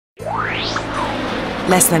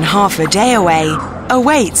Less than half a day away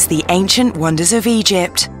awaits the ancient wonders of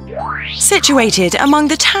Egypt. Situated among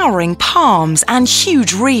the towering palms and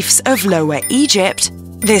huge reefs of Lower Egypt,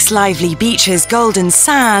 this lively beach's golden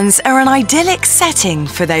sands are an idyllic setting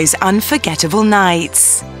for those unforgettable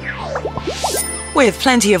nights. With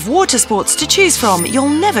plenty of water sports to choose from, you'll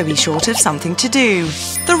never be short of something to do.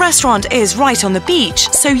 The restaurant is right on the beach,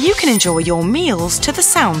 so you can enjoy your meals to the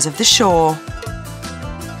sounds of the shore.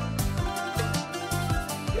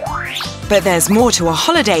 But there's more to a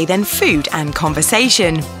holiday than food and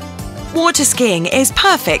conversation. Water skiing is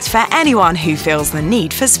perfect for anyone who feels the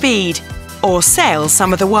need for speed, or sail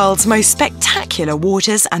some of the world's most spectacular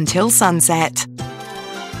waters until sunset.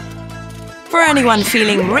 For anyone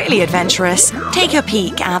feeling really adventurous, take a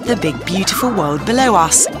peek at the big beautiful world below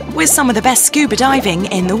us, with some of the best scuba diving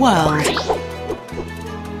in the world.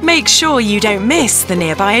 Make sure you don't miss the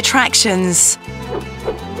nearby attractions.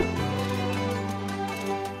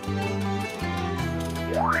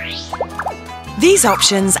 These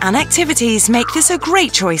options and activities make this a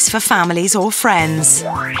great choice for families or friends.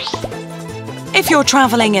 If you're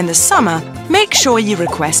traveling in the summer, make sure you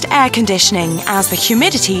request air conditioning as the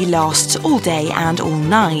humidity lasts all day and all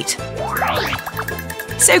night.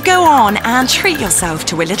 So go on and treat yourself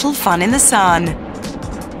to a little fun in the sun.